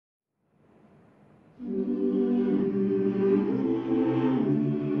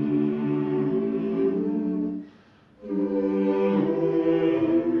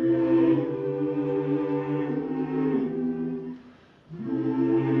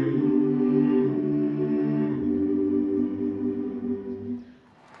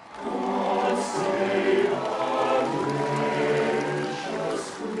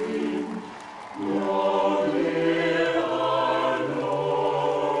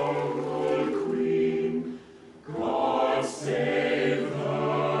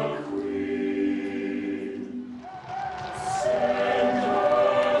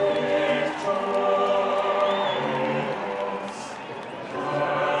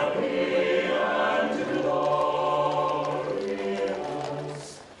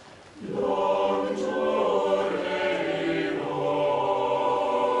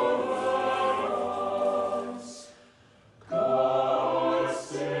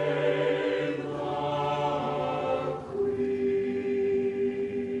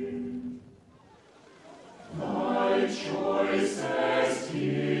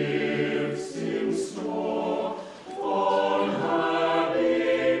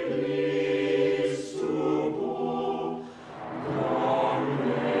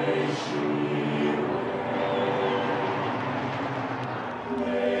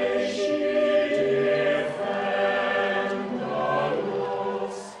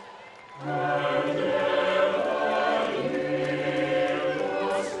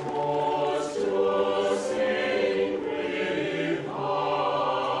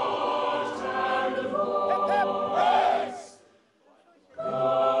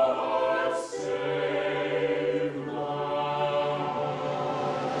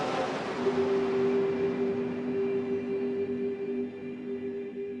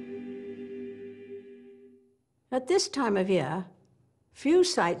At this time of year, few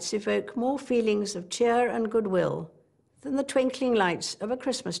sights evoke more feelings of cheer and goodwill than the twinkling lights of a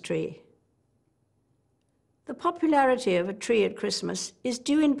Christmas tree. The popularity of a tree at Christmas is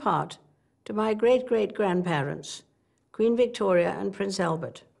due in part to my great-great-grandparents, Queen Victoria and Prince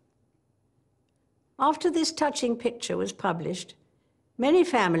Albert. After this touching picture was published, many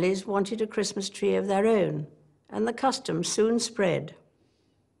families wanted a Christmas tree of their own, and the custom soon spread.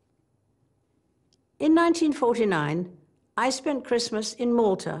 In 1949, I spent Christmas in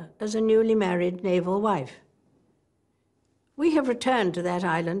Malta as a newly married naval wife. We have returned to that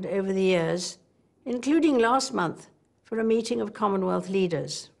island over the years, including last month for a meeting of Commonwealth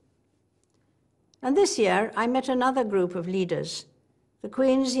leaders. And this year, I met another group of leaders, the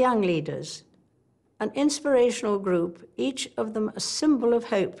Queen's Young Leaders, an inspirational group, each of them a symbol of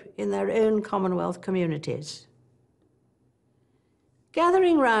hope in their own Commonwealth communities.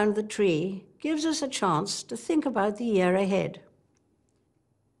 Gathering round the tree gives us a chance to think about the year ahead.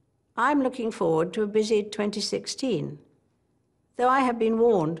 I'm looking forward to a busy 2016, though I have been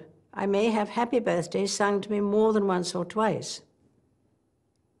warned I may have happy birthdays sung to me more than once or twice.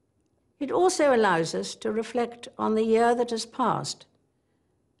 It also allows us to reflect on the year that has passed,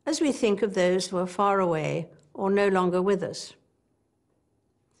 as we think of those who are far away or no longer with us.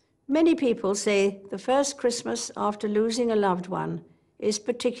 Many people say the first Christmas after losing a loved one is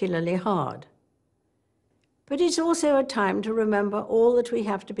particularly hard. But it's also a time to remember all that we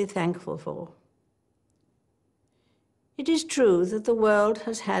have to be thankful for. It is true that the world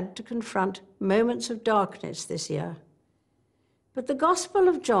has had to confront moments of darkness this year. But the Gospel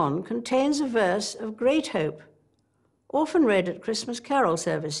of John contains a verse of great hope, often read at Christmas carol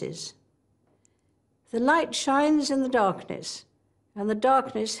services. The light shines in the darkness, and the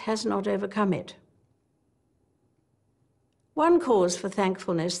darkness has not overcome it. One cause for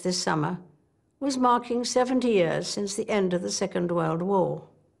thankfulness this summer was marking 70 years since the end of the Second World War.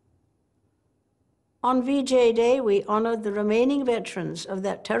 On VJ Day, we honored the remaining veterans of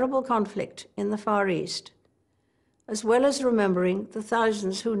that terrible conflict in the Far East, as well as remembering the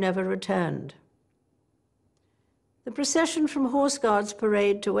thousands who never returned. The procession from Horse Guards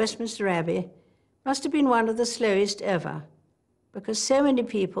Parade to Westminster Abbey must have been one of the slowest ever, because so many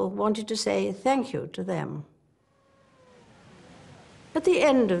people wanted to say thank you to them. At the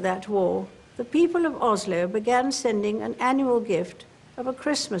end of that war, the people of Oslo began sending an annual gift of a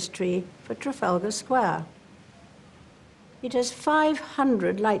Christmas tree for Trafalgar Square. It has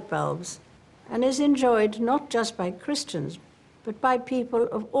 500 light bulbs and is enjoyed not just by Christians, but by people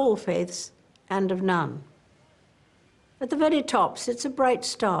of all faiths and of none. At the very top sits a bright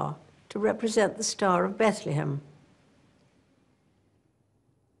star to represent the Star of Bethlehem.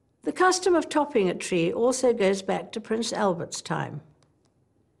 The custom of topping a tree also goes back to Prince Albert's time.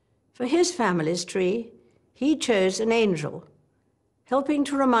 For his family's tree, he chose an angel, helping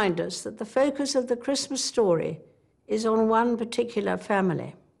to remind us that the focus of the Christmas story is on one particular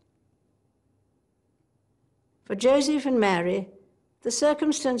family. For Joseph and Mary, the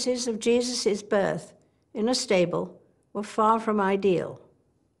circumstances of Jesus' birth in a stable were far from ideal.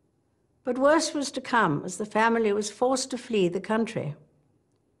 But worse was to come as the family was forced to flee the country.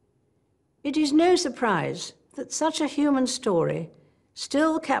 It is no surprise that such a human story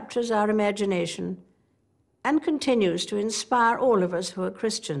still captures our imagination and continues to inspire all of us who are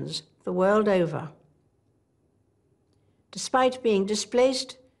Christians the world over. Despite being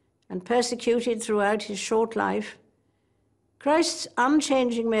displaced and persecuted throughout his short life, Christ's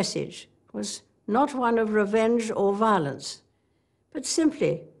unchanging message was not one of revenge or violence, but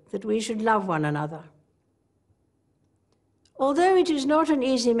simply that we should love one another. Although it is not an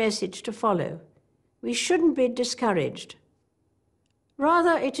easy message to follow, we shouldn't be discouraged.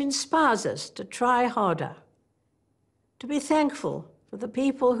 Rather, it inspires us to try harder, to be thankful for the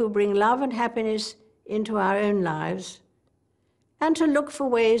people who bring love and happiness into our own lives, and to look for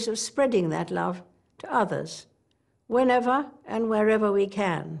ways of spreading that love to others, whenever and wherever we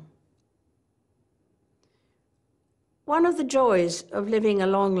can. One of the joys of living a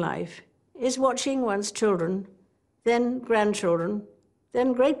long life is watching one's children, then grandchildren,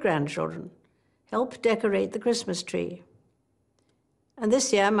 then great-grandchildren help decorate the Christmas tree. And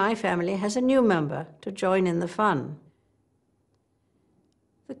this year, my family has a new member to join in the fun.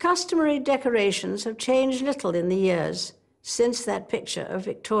 The customary decorations have changed little in the years since that picture of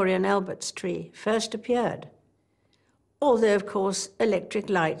Victoria and Albert's tree first appeared, although, of course, electric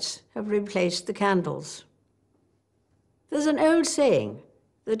lights have replaced the candles. There's an old saying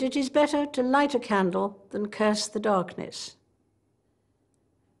that it is better to light a candle than curse the darkness.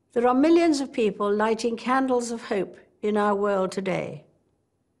 There are millions of people lighting candles of hope in our world today.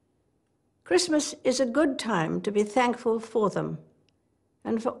 Christmas is a good time to be thankful for them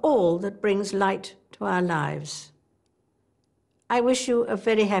and for all that brings light to our lives. I wish you a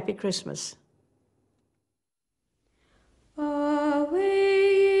very happy Christmas.